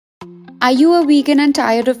Are you a vegan and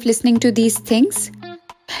tired of listening to these things?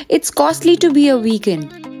 It's costly to be a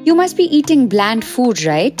vegan. You must be eating bland food,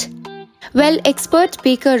 right? Well, expert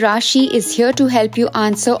baker Rashi is here to help you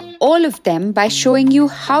answer all of them by showing you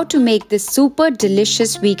how to make this super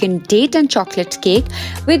delicious vegan date and chocolate cake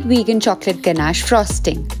with vegan chocolate ganache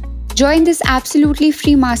frosting. Join this absolutely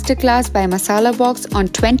free masterclass by Masalabox on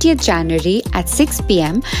 20th January at 6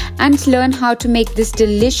 p.m. and learn how to make this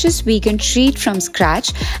delicious vegan treat from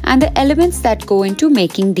scratch and the elements that go into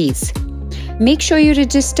making these. Make sure you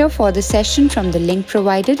register for the session from the link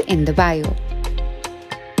provided in the bio.